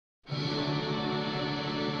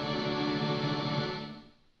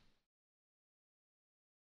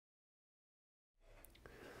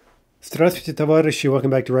Здравствуйте, товарищи. Welcome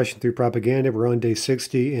back to Russian Through Propaganda. We're on day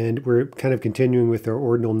 60, and we're kind of continuing with our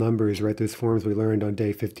ordinal numbers, right? Those forms we learned on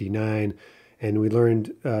day 59. And we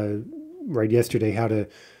learned right yesterday how to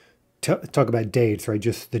talk about dates, right?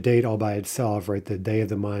 Just the date all by itself, right? The day of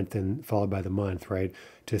the month and followed by the month, right?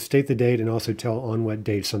 To state the date and also tell on what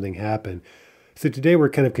date something happened. So today we're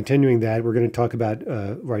kind of continuing that. We're going to talk about,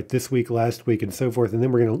 right, this week, last week, and so forth. And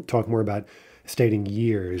then we're going to talk more about stating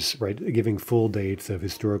years, right, giving full dates of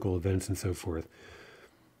historical events and so forth.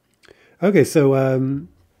 Okay, so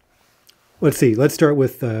let's see. Let's start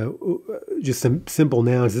with just some simple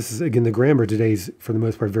nouns. This is, again, the grammar today is, for the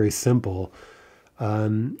most part, very simple.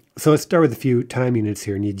 So let's start with a few time units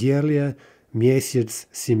here. Неделя, месяц,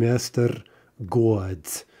 семестр,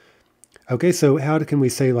 год. Okay, so how can we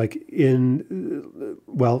say, like,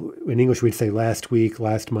 well, in English we'd say last week,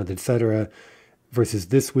 last month, etc., versus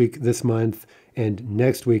this week, this month, and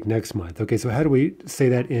next week, next month. Okay, so how do we say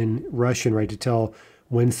that in Russian, right, to tell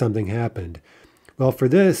when something happened? Well, for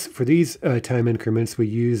these time increments, we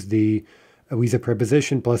use a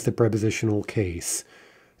preposition plus the prepositional case.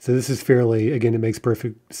 So this is fairly, again, it makes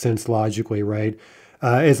perfect sense logically, right?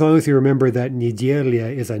 As long as you remember that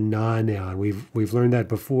неделя is a non-noun. We've learned that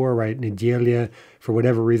before, right? Неделя, for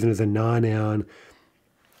whatever reason, is a non-noun.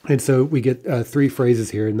 And so we get three phrases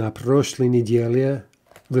here. На прошлой неделе,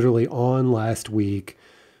 literally on last week,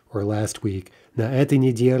 or last week. На этой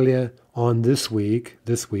неделе, on this week,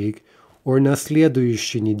 or на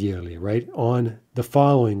следующей неделе, right? On the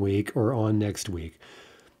following week or on next week.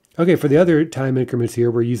 Okay, for the other time increments here,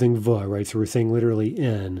 we're using в, right? So we're saying literally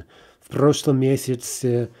in. В прошлом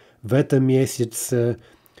месяце, в этом месяце,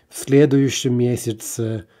 в следующем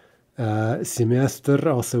месяце, семестр,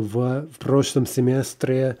 also в прошлом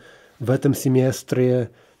семестре, в этом семестре,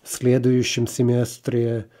 в следующем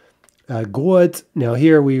семестре. Год, now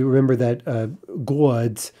here we remember that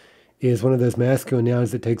год is one of those masculine nouns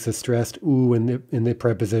that takes a stressed oo in the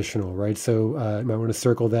prepositional, right? So you might want to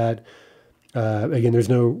circle that. Again, there's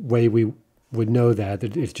no way we would know that.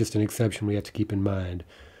 It's just an exception we have to keep in mind.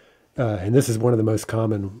 And this is one of the most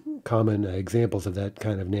common examples of that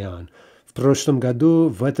kind of noun. В прошлом году,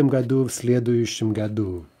 в этом году, в следующем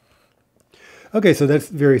году. Okay, so that's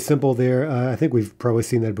very simple there. I think we've probably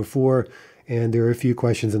seen that before, and there are a few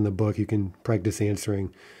questions in the book you can practice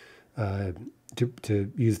answering to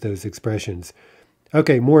use those expressions.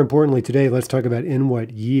 Okay, more importantly today, let's talk about in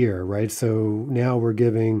what year, right? So now we're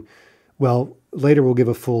giving, well, later we'll give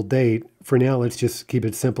a full date. For now, let's just keep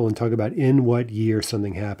it simple and talk about in what year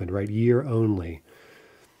something happened, right? Year only.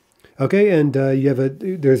 Okay, and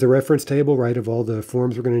there's a reference table, right, of all the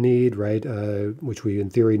forms we're going to need, right, which we in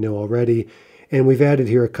theory know already. And we've added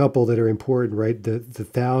here a couple that are important, right, the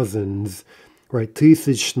thousands, right,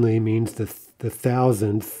 тысячный means the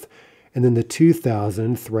thousandth, and then the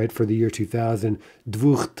 2000th, right, for the year 2000,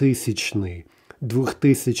 двухтысячный.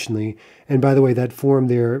 And by the way, that form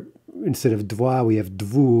there, instead of два, we have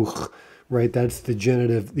двух, right, that's the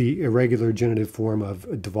genitive, the irregular genitive form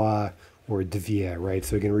of два, or dvie, right?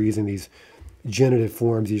 So again, we're using these genitive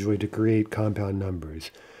forms usually to create compound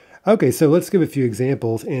numbers. Okay, so let's give a few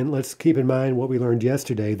examples, and let's keep in mind what we learned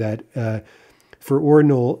yesterday, that for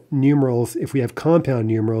ordinal numerals, if we have compound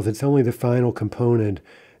numerals, it's only the final component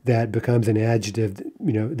that becomes an adjective,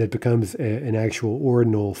 that becomes an actual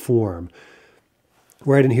ordinal form.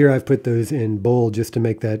 Right, and here I've put those in bold just to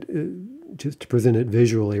make that, just to present it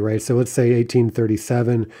visually, right? So let's say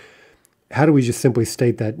 1837. How do we just simply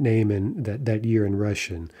state that name and that year in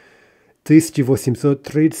Russian?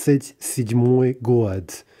 1837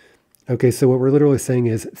 год. Okay, so what we're literally saying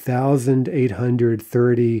is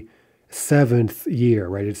 1837th year,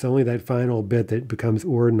 right? It's only that final bit that becomes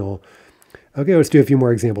ordinal. Okay, let's do a few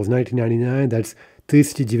more examples. 1999, that's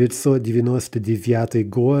 1999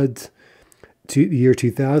 год. The year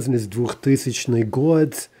 2000 is двухтысячный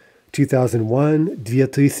год. 2001,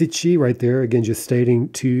 2000, right there, again, just stating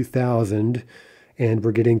 2000, and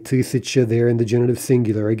we're getting тысяча there in the genitive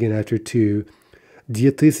singular, again, after two.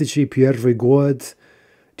 2001 год,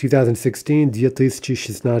 2016,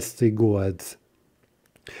 2016 год.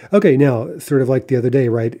 Okay, now, sort of like the other day,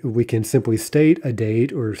 right, we can simply state a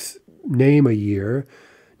date or name a year.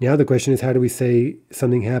 Now the question is, how do we say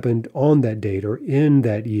something happened on that date or in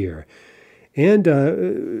that year? And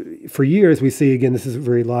for years, we see, again, this is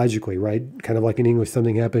very logically, right? Kind of like in English,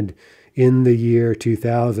 something happened in the year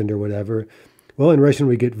 2000 or whatever. Well, in Russian,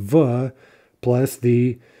 we get v plus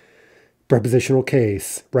the prepositional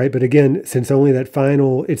case, right? But again, since it's only the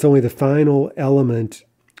final element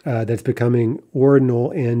that's becoming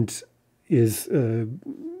ordinal and is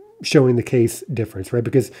showing the case difference, right?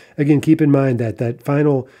 Because, again, keep in mind that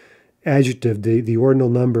final adjective, the ordinal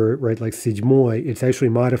number, right, like седьмой, it's actually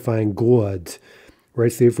modifying год,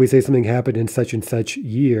 right? So if we say something happened in such and such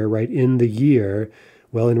year, right, in the year,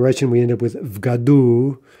 well, in Russian we end up with в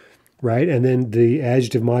году, right? And then the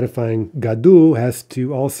adjective modifying году has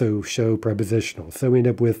to also show prepositional. So we end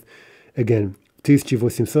up with, again, в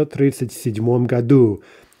 1837 году.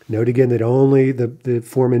 Note again that only the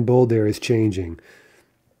form in bold there is changing.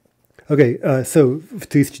 Okay, so в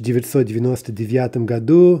 1999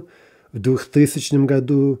 году, в 2000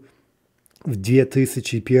 году, в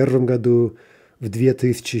 2001 году, в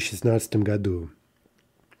 2016 году.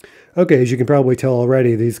 Okay, as you can probably tell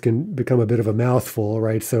already, these can become a bit of a mouthful,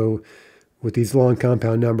 right? So with these long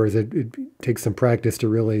compound numbers, it takes some practice to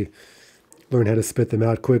really learn how to spit them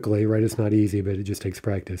out quickly, right? It's not easy, but it just takes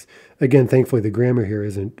practice. Again, thankfully, the grammar here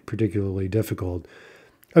isn't particularly difficult.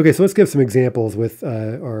 Okay, so let's give some examples with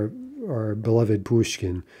our beloved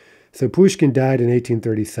Pushkin. So Pushkin died in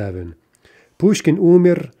 1837. Pushkin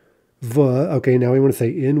умер в... Okay, now we want to say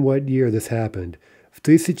in what year this happened. В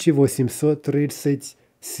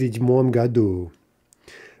 1837 году.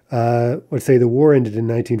 Let's say the war ended in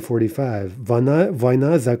 1945.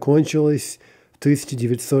 Война закончилась в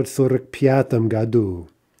 1945 году.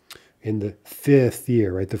 In the fifth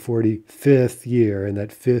year, right? The 45th year, and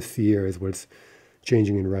that fifth year is what's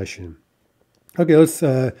changing in Russian. Okay, let's...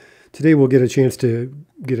 today we'll get a chance to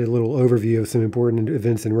get a little overview of some important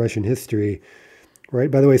events in Russian history. Right?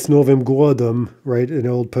 By the way, с Новым годом, right? An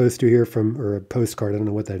old poster here or a postcard, I don't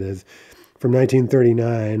know what that is, from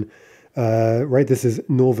 1939. Right? This is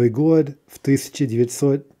Новый год в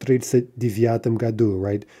 1939 году,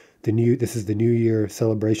 right? This is the New Year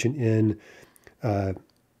celebration in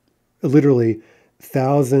literally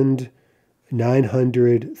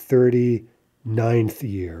 1939th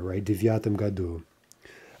year, right? Девятом году.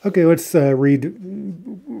 Okay, let's read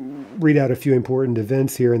out a few important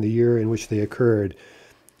events here in the year in which they occurred.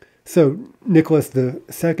 So Nicholas II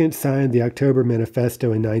signed the October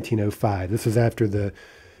Manifesto in 1905. This was after the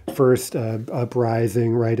first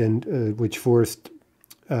uprising, right, and which forced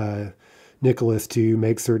Nicholas to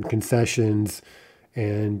make certain concessions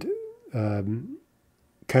and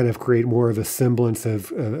kind of create more of a semblance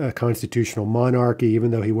of a constitutional monarchy, even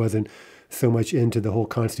though he wasn't so much into the whole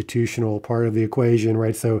constitutional part of the equation,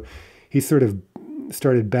 right? So he sort of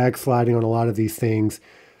started backsliding on a lot of these things.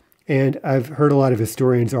 And I've heard a lot of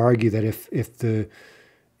historians argue that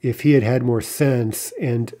if he had had more sense,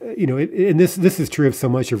 and and this is true of so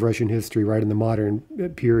much of Russian history, right, in the modern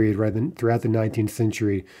period, right, throughout the 19th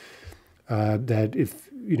century, that if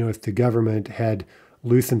the government had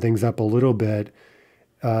loosened things up a little bit,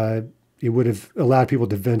 it would have allowed people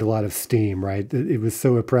to vent a lot of steam, right? It was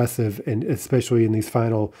so oppressive, and especially in these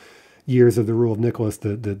final years of the rule of Nicholas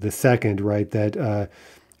the Second, right? That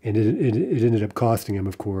and it ended up costing him,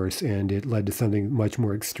 of course, and it led to something much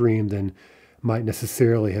more extreme than might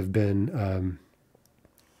necessarily have been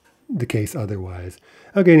the case otherwise.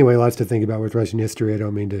 Okay, anyway, lots to think about with Russian history. I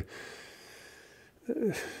don't mean to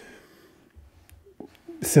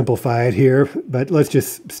simplify it here, but let's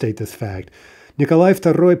just state this fact. Николай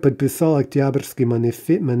II подписал Октябрьский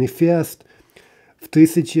манифест в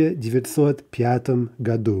 1905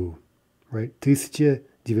 году. Right?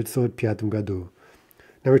 1905 году.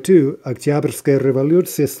 Number two, Октябрьская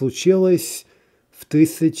революция случилась в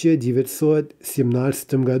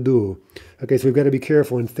 1917 году. Okay, so we've got to be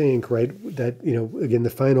careful and think, right, that, again, the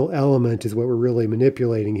final element is what we're really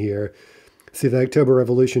manipulating here. See, the October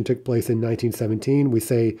Revolution took place in 1917. We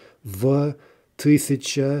say в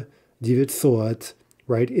 1900,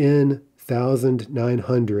 right, in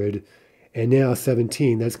 1900, and now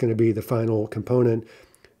 17. That's going to be the final component,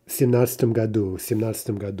 17 году.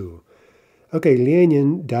 Okay,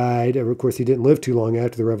 Lenin died. Of course, he didn't live too long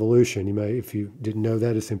after the revolution. If you didn't know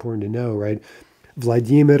that, it's important to know, right?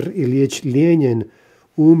 Владимир Ильич Ленин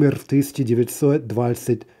умер в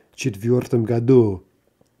 1924 году.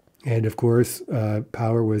 And of course,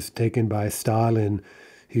 power was taken by Stalin,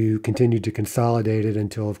 who continued to consolidate it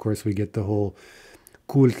until, of course, we get the whole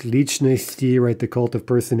cult личности, right, the cult of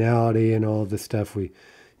personality, and all of the stuff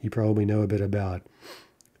you probably know a bit about.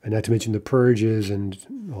 And not to mention the purges and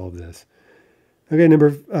all of this. Okay, don't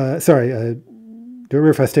remember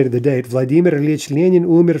if I stated the date. Владимир Ильич Ленин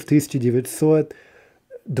умер в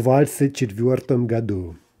 1924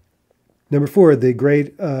 году. Number four, the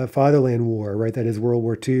Great Fatherland War, right? That is World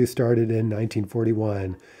War II, started in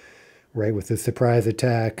 1941, right, with the surprise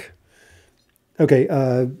attack. Okay,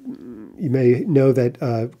 you may know that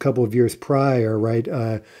a couple of years prior, right,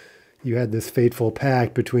 you had this fateful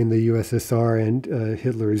pact between the USSR and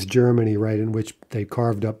Hitler's Germany, right, in which they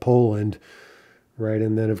carved up Poland, right?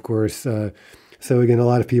 And then, of course, So again, a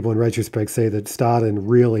lot of people in retrospect say that Stalin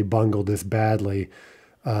really bungled this badly,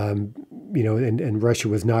 and Russia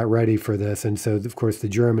was not ready for this. And so, of course, the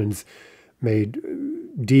Germans made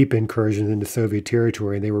deep incursions into Soviet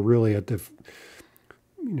territory, and they were really at the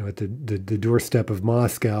doorstep of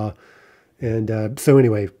Moscow. And so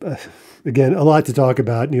anyway, again, a lot to talk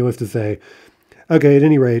about, needless to say. Okay, at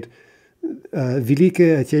any rate,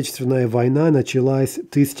 Великая Отечественная война началась в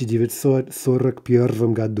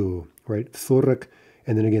 1941 году, right? 40,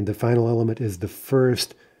 and then again, the final element is the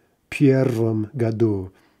first первом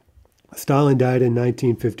году. Stalin died in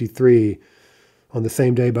 1953, on the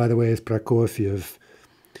same day, by the way, as Prokofiev.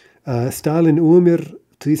 Stalin умер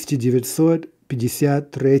в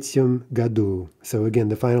 1953 году. So again,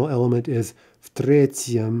 the final element is в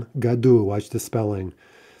третьем году. Watch the spelling.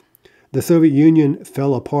 The Soviet Union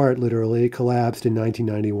fell apart, literally, collapsed in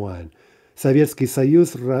 1991. Советский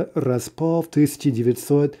Союз распал в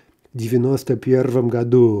 1991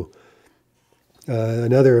 году.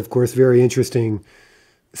 Another, of course, very interesting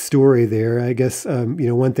story there. I guess,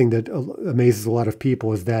 one thing that amazes a lot of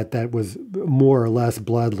people is that was more or less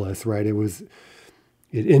bloodless, right?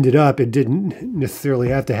 It didn't necessarily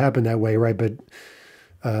have to happen that way, right? But,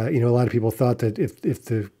 a lot of people thought that if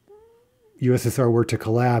the USSR were to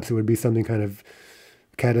collapse, it would be something kind of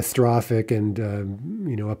catastrophic and,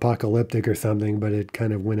 apocalyptic or something, but it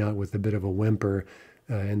kind of went out with a bit of a whimper.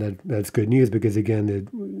 And that's good news because, again,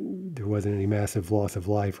 there wasn't any massive loss of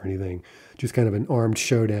life or anything, just kind of an armed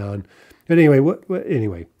showdown. But anyway,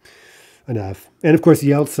 anyway, enough. And, of course,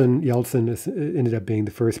 Yeltsin ended up being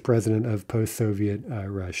the first president of post-Soviet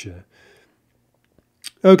Russia.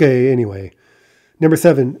 Okay, anyway. Number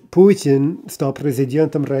 7. Putin стал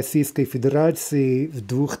президентом Российской Федерации в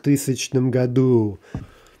 2000 году.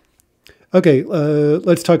 Okay,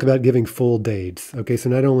 let's talk about giving full dates. Okay, so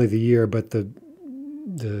not only the year, but the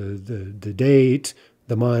date,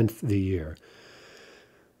 the month, the year.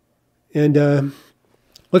 And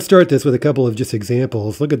let's start this with a couple of just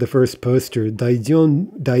examples. Look at the first poster.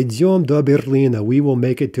 Дойдем до Берлина. We will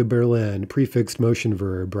make it to Berlin. Prefixed motion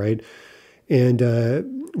verb, right? And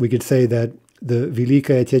we could say that the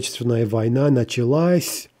Великая Отечественная война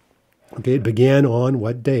началась. Okay, it began on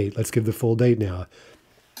what date? Let's give the full date now.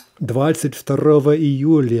 22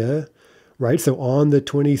 июля, right? So on the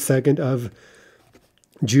 22nd of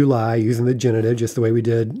July, using the genitive, just the way we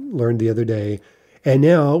learned the other day. And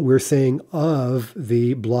now we're saying of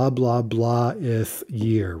the blah, blah, blah-th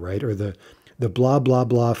year, right? Or the blah, blah,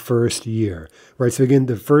 blah first year, right? So again,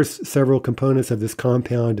 the first several components of this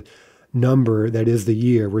compound number that is the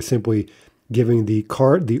year, we're simply giving the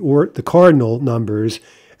cardinal numbers,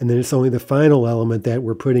 and then it's only the final element that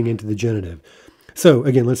we're putting into the genitive. So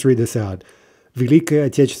again, let's read this out. Великая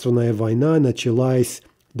Отечественная война началась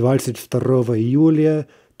 22 июля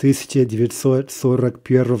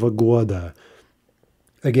 1941 года.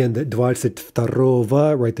 Again, the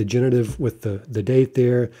 22, right, the genitive with the date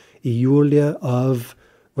there, июля of,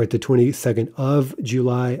 right, the 22nd of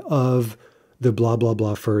July of the blah, blah,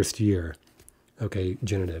 blah first year. Okay,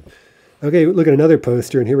 genitive. Okay, look at another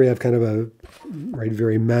poster, and here we have kind of a, right,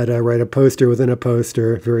 very meta, right, a poster within a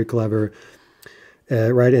poster, very clever.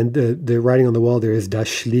 Right, and the writing on the wall there is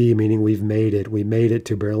Dashli, meaning we've made it. We made it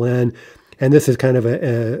to Berlin. And this is kind of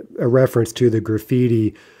a reference to the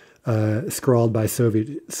graffiti scrawled by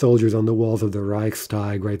Soviet soldiers on the walls of the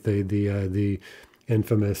Reichstag, right, the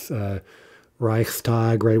infamous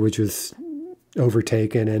Reichstag, right, which was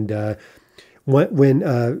overtaken. And when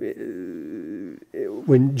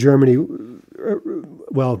Germany,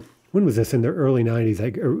 well, when was this? In the early 90s,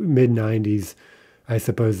 like mid-90s, I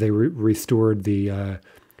suppose they restored the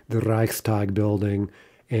Reichstag building,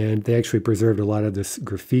 and they actually preserved a lot of this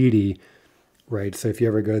graffiti, right? So if you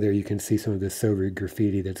ever go there, you can see some of this Soviet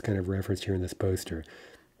graffiti that's kind of referenced here in this poster.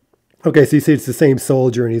 Okay, so you see it's the same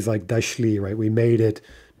soldier, and he's like, Dashli, right? We made it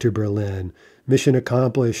to Berlin. Mission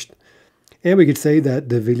accomplished. And we could say that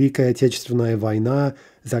the Великая Отечественная война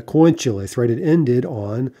закончилась, right? It ended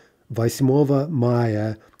on 8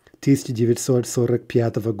 мая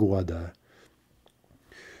 1945 года.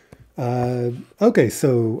 Okay,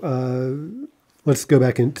 so let's go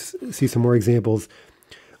back and see some more examples.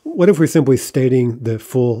 What if we're simply stating the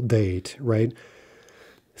full date, right?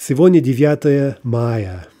 Сегодня 9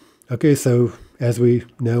 мая. Okay, so as we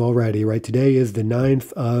know already, right, today is the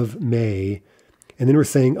 9th of May, and then we're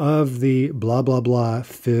saying of the blah, blah, blah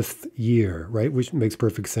 5th year, right, which makes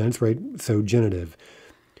perfect sense, right? So genitive,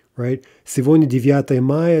 right? Сегодня 9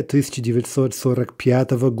 мая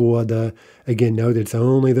 1945 года. Again, note it's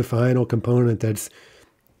only the final component that's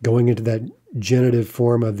going into that genitive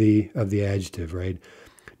form of the adjective, right?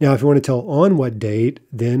 Now, if you want to tell on what date,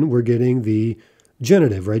 then we're getting the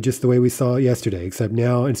genitive, right? Just the way we saw yesterday, except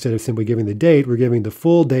now instead of simply giving the date, we're giving the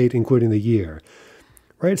full date, including the year,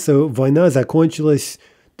 right? So, война закончилась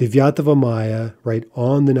 9 мая, right,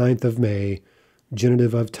 on the 9th of May,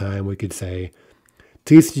 genitive of time, we could say,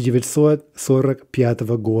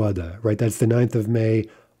 1945 года, right? That's the 9th of May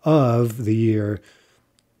of the year,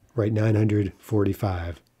 right,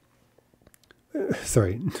 945.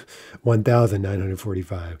 Sorry,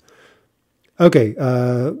 1945. Okay,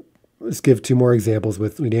 let's give two more examples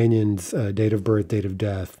with Lenin's date of birth, date of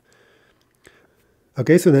death.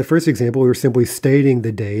 Okay, so in that first example, we were simply stating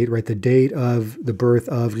the date, right? The date of the birth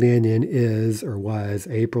of Lenin is, or was,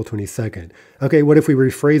 April 22nd. Okay, what if we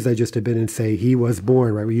rephrase that just a bit and say he was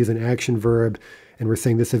born, right? We use an action verb, and we're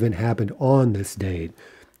saying this event happened on this date,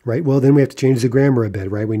 right? Well, then we have to change the grammar a bit,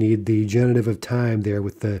 right? We need the genitive of time there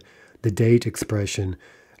with the date expression.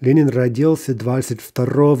 Ленин родился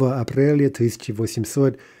 22 апреля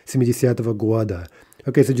 1870 года.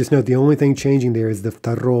 Okay, so just note the only thing changing there is the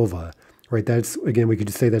второго, right? That's, again, we could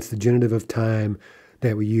just say that's the genitive of time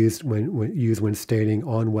that we used when stating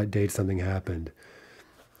on what date something happened.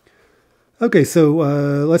 Okay, so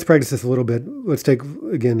let's practice this a little bit. Let's take,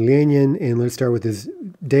 again, Lenin, and let's start with his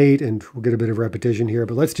date, and we'll get a bit of repetition here,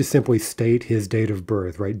 but let's just simply state his date of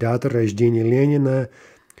birth, right? Дата рождения Ленина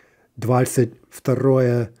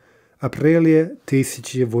 22 апреля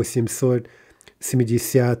 1870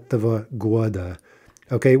 года.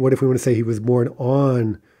 Okay, what if we want to say he was born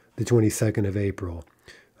on the 22nd of April?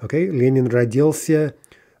 Okay, Ленин родился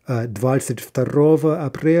 22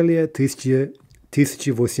 апреля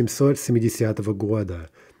 1870 года.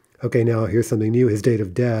 Okay, now here's something new, his date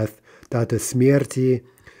of death, дата смерти.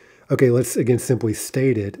 Okay, let's again simply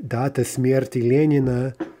state it. Дата смерти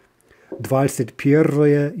Ленина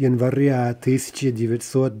 21 января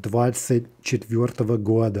 1924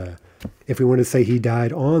 года. If we want to say he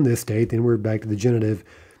died on this date, then we're back to the genitive.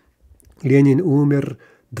 Ленин умер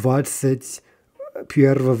 21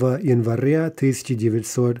 января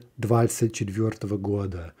 1924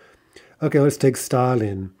 года. Okay, let's take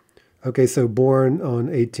Stalin. Okay, so born on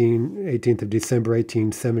 18th of December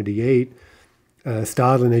 1878.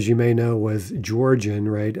 Stalin, as you may know, was Georgian,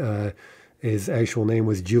 right? His actual name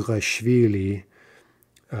was Jugashvili,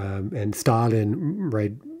 and Stalin,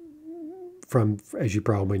 right, from, as you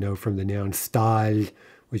probably know, from the noun stal,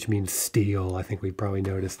 which means steel. I think we probably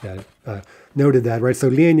noted that, right? So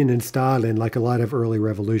Lenin and Stalin, like a lot of early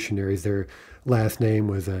revolutionaries, their last name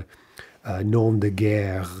was a nom de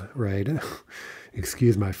guerre, right?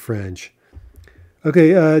 Excuse my French.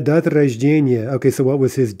 Okay, data рождения. Okay, so what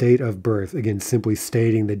was his date of birth? Again, simply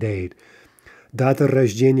stating the date. Дата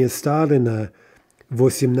рождения Сталина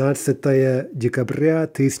 18 декабря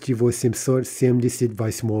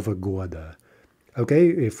 1878 года. Okay,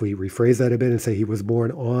 if we rephrase that a bit and say he was born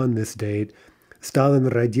on this date, Stalin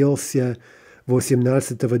родился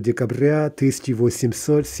 18 декабря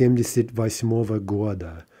 1878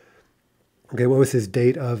 года. Okay, what was his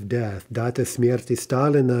date of death? Дата смерти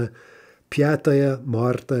Сталина 5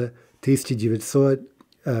 марта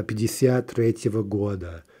 1953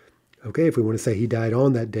 года. Okay, if we want to say he died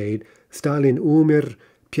on that date, Stalin умер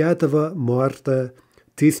 5 марта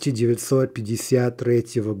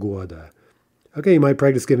 1953 года. Okay, you might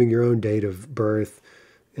practice giving your own date of birth.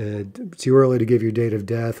 Too early to give your date of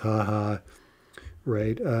death, haha.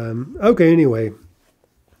 Right. Okay, anyway.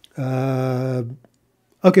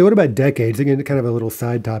 Okay, what about decades? Again, kind of a little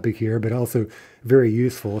side topic here, but also very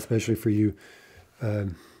useful, especially for you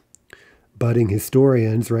budding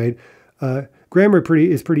historians, right? Grammar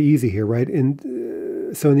is pretty easy here, right?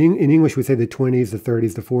 So in English, we say the 20s, the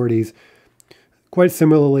 30s, the 40s. Quite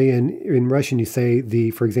similarly, in Russian, you say,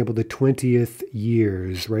 for example, the 20th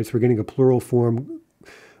years, right? So we're getting a plural form.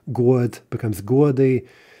 Год becomes годы.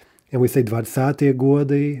 And we say 20-е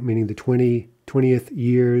годы, meaning the 20th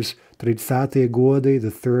years. 30-е годы,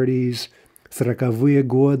 the 30s. 40-е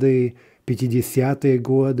годы, 50-е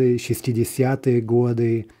годы, 60-е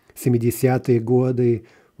годы, 70-е годы,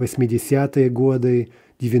 80-е годы,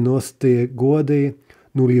 90-е годы,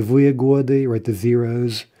 нулевые годы, right, the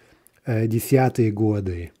zeros, десятые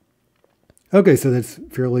годы. Okay, so that's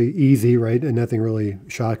fairly easy, right, and nothing really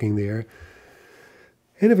shocking there.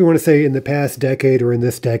 And if we want to say in the past decade or in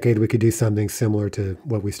this decade, we could do something similar to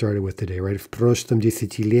what we started with today, right? В прошлом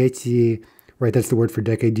десятилетии, right, that's the word for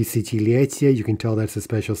decade, десятилетие. You can tell that's a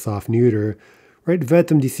special soft neuter, right? В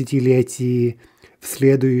этом десятилетии, в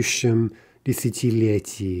следующем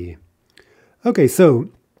десятилетии. Okay, so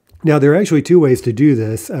now there are actually two ways to do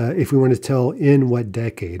this if we want to tell in what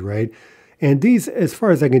decade, right? And these, as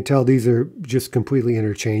far as I can tell, these are just completely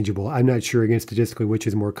interchangeable. I'm not sure, again, statistically, which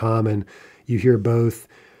is more common. You hear both.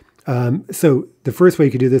 So the first way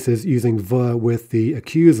you could do this is using v with the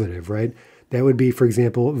accusative, right? That would be, for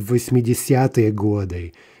example, 80-е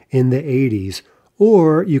годы, in the 80s.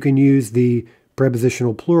 Or you can use the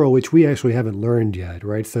prepositional plural, which we actually haven't learned yet,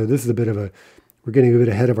 right? So this is a bit of a, we're getting a bit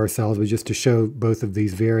ahead of ourselves, but just to show both of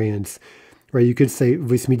these variants, right? You could say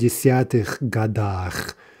 80-х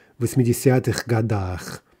годах, 80-х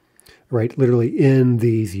годах, right? Literally in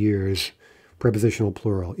these years, prepositional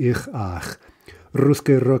plural, их, ах.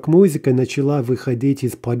 Русская рок-музыка начала выходить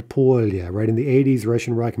из подполья, right? In the 80s,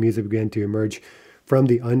 Russian rock music began to emerge from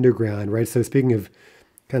the underground, right? So speaking of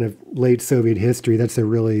kind of late Soviet history, that's a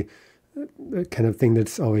really kind of thing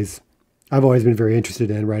that's I've always been very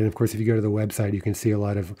interested in, right? And of course, if you go to the website, you can see a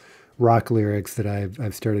lot of rock lyrics that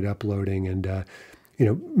I've started uploading, and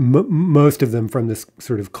most of them from this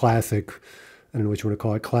sort of classic, I don't know what you want to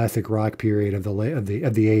call it, classic rock period of the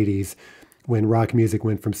 80s, when rock music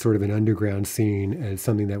went from sort of an underground scene as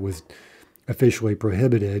something that was officially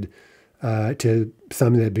prohibited to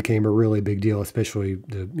something that became a really big deal, especially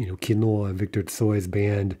the Kino and Victor Tsой's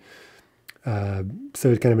band. So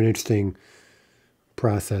it's kind of an interesting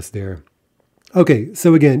process there. Okay,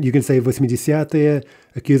 so again, you can say 80-е,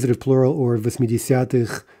 accusative plural, or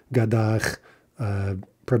 80-х годах,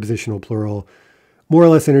 prepositional plural. More or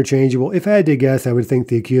less interchangeable. If I had to guess, I would think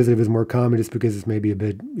the accusative is more common just because it's maybe a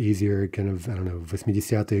bit easier, kind of, I don't know,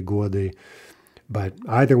 80-е годы, but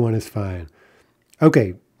either one is fine.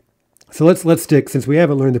 Okay, so let's stick, since we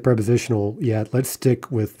haven't learned the prepositional yet, let's stick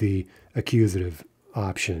with the accusative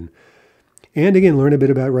option. And again, learn a bit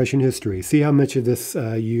about Russian history. See how much of this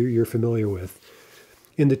you're familiar with.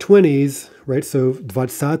 In the 20s, right, so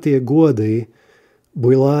 20-е годы,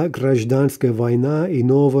 была гражданская война и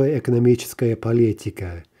новая экономическая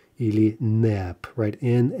политика, или НЭП, right?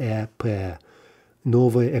 N-E-P,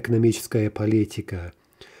 новая экономическая политика.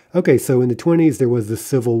 Okay, so in the 20s, there was the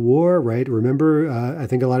Civil War, right? Remember, I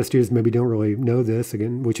think a lot of students maybe don't really know this,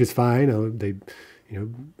 again, which is fine. A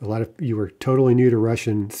lot of you were totally new to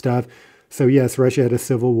Russian stuff. So yes, Russia had a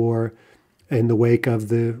civil war in the wake of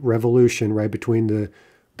the revolution, right, between the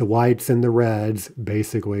whites and the reds,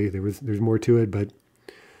 basically. There's more to it, but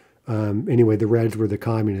anyway, the Reds were the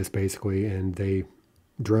communists, basically, and they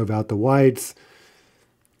drove out the whites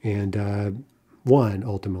and won,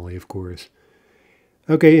 ultimately, of course.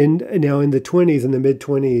 Okay, and now in the 20s, in the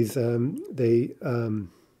mid-20s,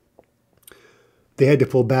 they had to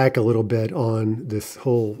pull back a little bit on this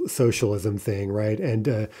whole socialism thing, right?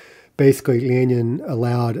 And basically, Lenin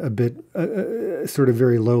allowed a bit, sort of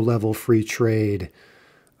very low-level free trade.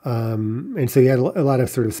 And so you had a lot of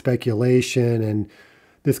sort of speculation and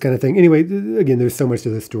this kind of thing. Anyway, again, there's so much to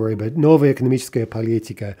this story, but новая экономическая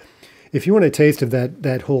политика. If you want a taste of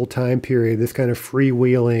that whole time period, this kind of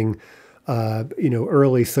freewheeling,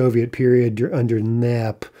 early Soviet period under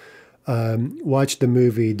NEP, watch the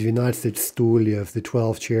movie 12 стульев, The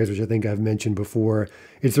 12 Chairs, which I think I've mentioned before.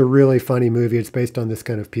 It's a really funny movie. It's based on this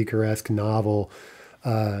kind of picaresque novel,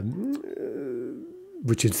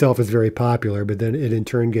 which itself is very popular, but then it in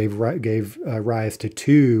turn gave rise to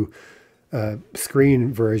two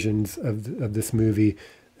screen versions of this movie,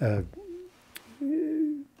 right,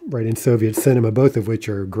 in Soviet cinema, both of which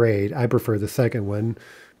are great. I prefer the second one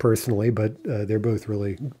personally, but they're both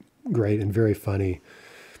really great and very funny.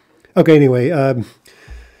 Okay, anyway,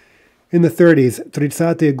 in the 30s,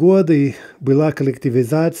 30-е годы была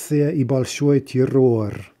коллективизация и большой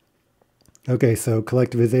террор. Okay, so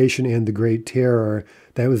collectivization and the Great Terror,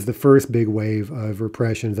 that was the first big wave of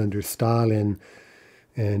repressions under Stalin.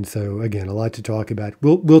 And so, again, a lot to talk about.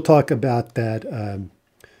 We'll talk about that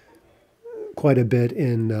quite a bit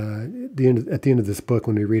at the end of this book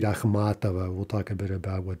when we read Akhmatova. We'll talk a bit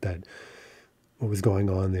about what was going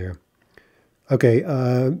on there. Okay,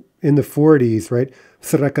 in the 40s, right?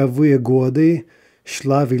 40-е годы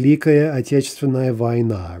шла Великая Отечественная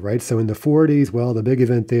война, right? So in the 40s, well, the big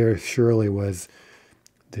event there surely was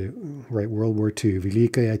World War II,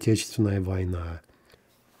 Великая Отечественная война.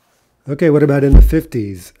 Okay, what about in the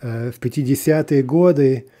 50s? В 50-е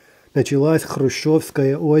годы началась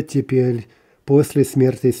хрущевская оттепель после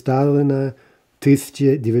смерти Сталина в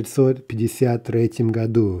 1953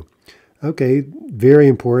 году. Okay, very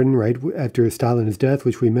important, right? After Stalin's death,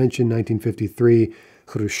 which we mentioned, 1953,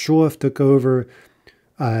 Khrushchev took over.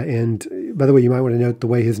 And by the way, you might want to note the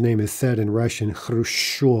way his name is said in Russian,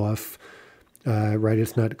 Khrushchev, right?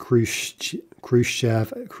 It's not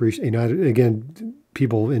Khrushchev. Again,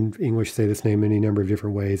 people in English say this name any number of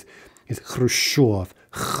different ways. It's Khrushchev.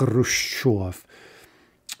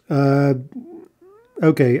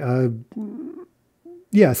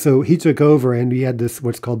 Yeah, so he took over and he had this,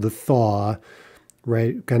 what's called the thaw,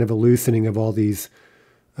 right? Kind of a loosening of all these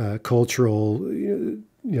cultural,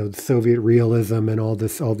 Soviet realism and all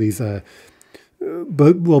these,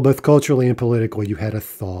 both culturally and politically, you had a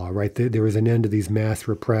thaw, right? There was an end to these mass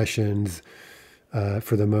repressions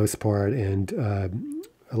for the most part, and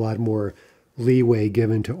a lot more leeway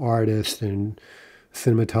given to artists and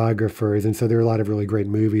cinematographers. And so there are a lot of really great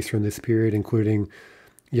movies from this period, including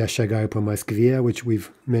Я шагаю по Москве, which we've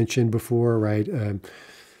mentioned before, right?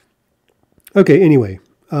 Okay, anyway,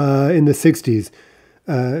 in the 60s,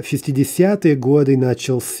 в 60-е годы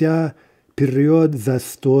начался период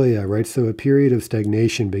застоя, right? So a period of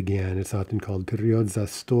stagnation began. It's often called период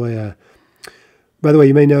застоя. By the way,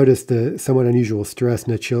 you may notice the somewhat unusual stress,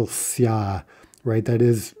 начался, right?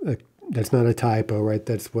 That's not a typo, right?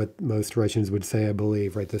 That's what most Russians would say, I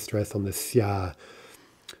believe, right? The stress on the sia,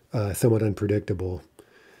 somewhat unpredictable.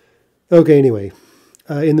 Okay, anyway,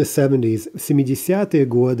 in the 70s, в 70-е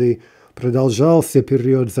годы продолжался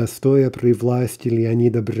период застоя при власти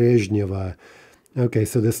Леонида Брежнева. Okay,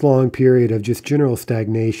 so this long period of just general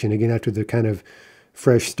stagnation, again, after the kind of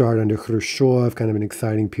fresh start under Khrushchev, kind of an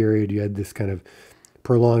exciting period, you had this kind of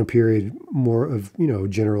prolonged period more of,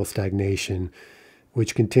 general stagnation,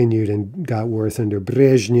 which continued and got worse under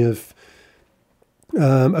Brezhnev.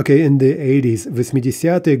 Okay, in the 80s, в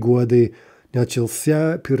 80-е годы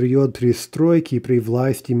начался период перестройки при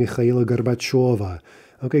власти Михаила Горбачева.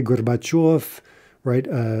 Okay, Gorbachev, right?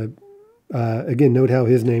 Again, note how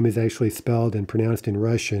his name is actually spelled and pronounced in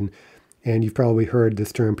Russian. And you've probably heard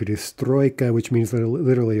this term perestroika, which means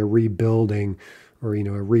literally a rebuilding or, a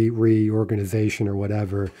reorganization or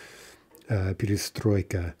whatever.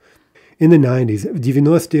 Perestroika. In the 90s, в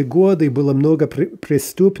 90-е годы было много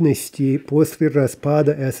преступностей после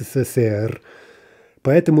распада СССР.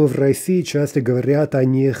 Поэтому в России часто говорят о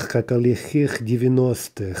них как о лихих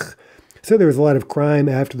 90-х. So there was a lot of crime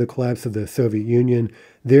after the collapse of the Soviet Union.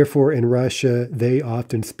 Therefore, in Russia, they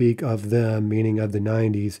often speak of them, meaning of the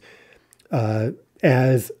 90s,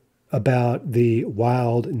 as about the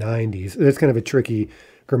wild 90s. That's kind of a tricky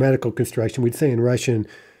grammatical construction. We'd say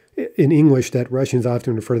in English, that Russians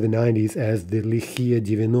often refer to the 90s as the лихие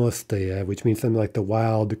 90-е, which means something like the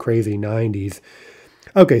wild, the crazy 90s.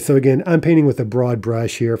 Okay, so again, I'm painting with a broad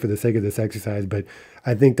brush here for the sake of this exercise, but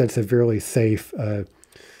I think that's a fairly safe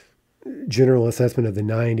general assessment of the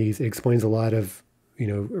 90s. It explains a lot of,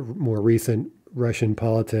 more recent Russian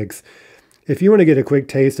politics. If you want to get a quick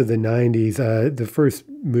taste of the 90s, the first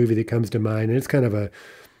movie that comes to mind, and it's kind of a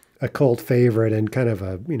cult favorite and kind of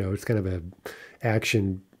it's kind of a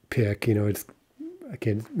action pick. I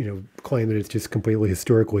can't, claim that it's just completely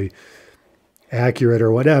historically accurate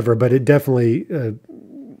or whatever, but it definitely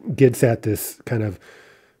gets at this kind of,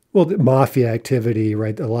 mafia activity,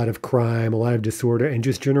 right? A lot of crime, a lot of disorder, and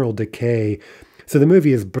just general decay. So the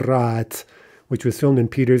movie is Brat, which was filmed in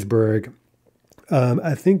Petersburg.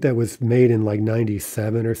 I think that was made in like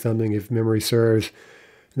 97 or something, if memory serves.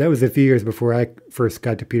 That was a few years before I first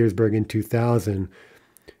got to Petersburg in 2000.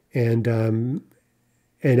 And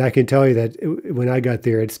I can tell you that when I got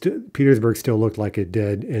there, Petersburg still looked like it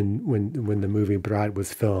did when the movie Brat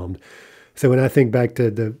was filmed. So when I think back to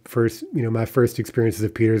the first, my first experiences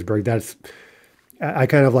of Petersburg, I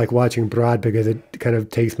kind of like watching Brat because it kind of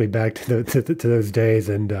takes me back to those days.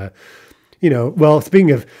 And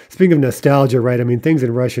speaking of nostalgia, right? I mean, things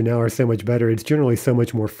in Russia now are so much better. It's generally so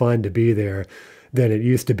much more fun to be there than it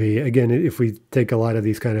used to be. Again, if we take a lot of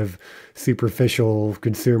these kind of superficial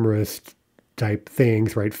consumerist type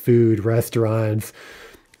things, right? Food, restaurants,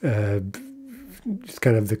 just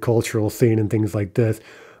kind of the cultural scene and things like this.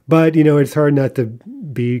 But, it's hard not to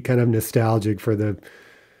be kind of nostalgic for the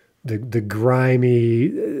grimy,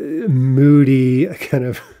 moody kind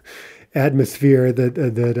of atmosphere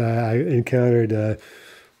that I encountered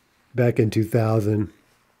back in 2000.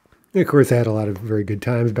 And of course, I had a lot of very good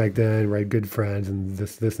times back then, right? Good friends and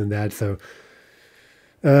this and that. So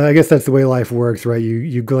I guess that's the way life works, right?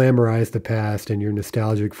 You glamorize the past and you're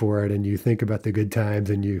nostalgic for it, and you think about the good times,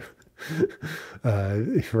 and you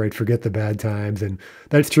right, forget the bad times. And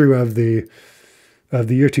that's true of the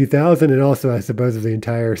year 2000, and also, I suppose, of the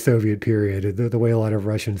entire Soviet period, the way a lot of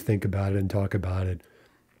Russians think about it and talk about it.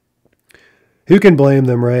 Who can blame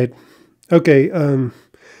them, right? Okay,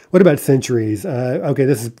 what about centuries? Okay,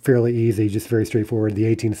 this is fairly easy, just very straightforward. The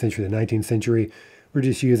 18th century, the 19th century, we're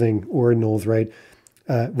just using ordinals, right?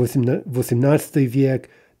 18 век,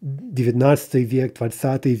 19 век,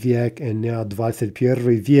 20 век, and now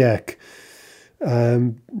 21 век.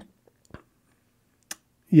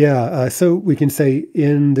 So we can say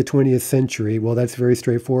in the 20th century. Well, that's very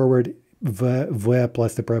straightforward. В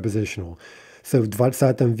plus the prepositional. So в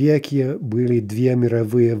 20 веке были две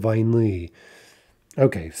мировые войны.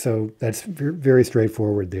 Okay, so that's very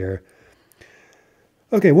straightforward there.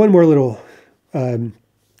 Okay, one more little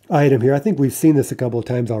item here. I think we've seen this a couple of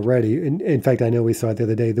times already. In fact, I know we saw it the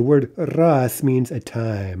other day. The word ras means a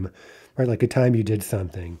time, right? Like a time you did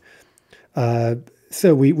something. Uh,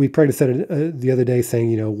 so we practiced that the other day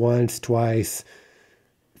saying, once, twice,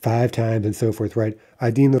 5 times, and so forth, right?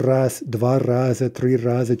 Один раз, два раза, три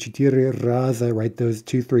раза, четыре раза, right? Those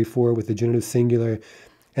 2, 3, 4 with the genitive singular.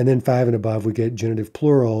 And then 5 and above, we get genitive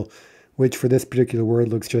plural, which for this particular word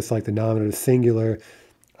looks just like the nominative singular.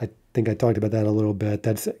 I think I talked about that a little bit.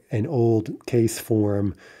 That's an old case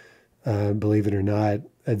form, believe it or not,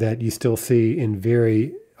 that you still see in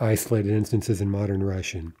very isolated instances in modern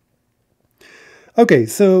Russian. Okay,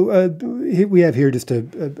 so we have here just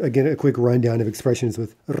again a quick rundown of expressions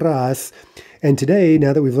with ras. And today,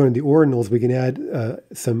 now that we've learned the ordinals, we can add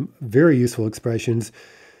some very useful expressions.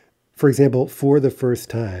 For example, for the first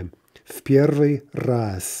time, в первый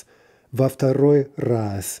раз, во второй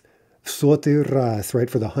раз, в сотый раз, right,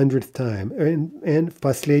 for the 100th time, and в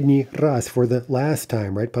последний раз, for the last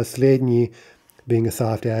time, right, последний being a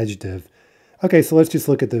soft adjective. Okay, so let's just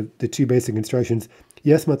look at the two basic instructions.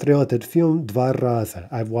 Я смотрел этот фильм 2 раза.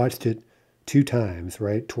 I've watched it 2 times,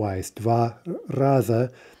 right, twice, 2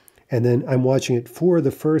 раза. And then I'm watching it for the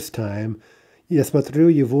first time. Я смотрю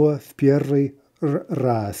его в первый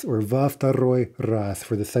раз, or во второй раз,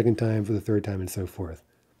 for the second time, for the third time, and so forth.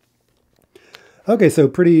 Okay, so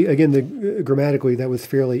grammatically, that was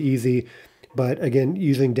fairly easy. But again,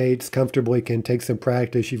 using dates comfortably can take some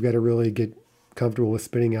practice. You've got to really get comfortable with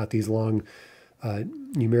spitting out these long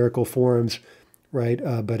numerical forms, right?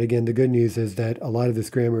 But again, the good news is that a lot of this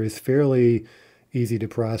grammar is fairly easy to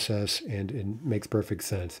process and it makes perfect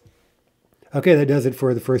sense. Okay, that does it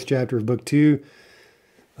for the first chapter of Book 2.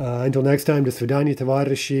 Until next time, до свидания,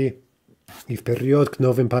 товарищи, и вперед к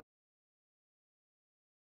новым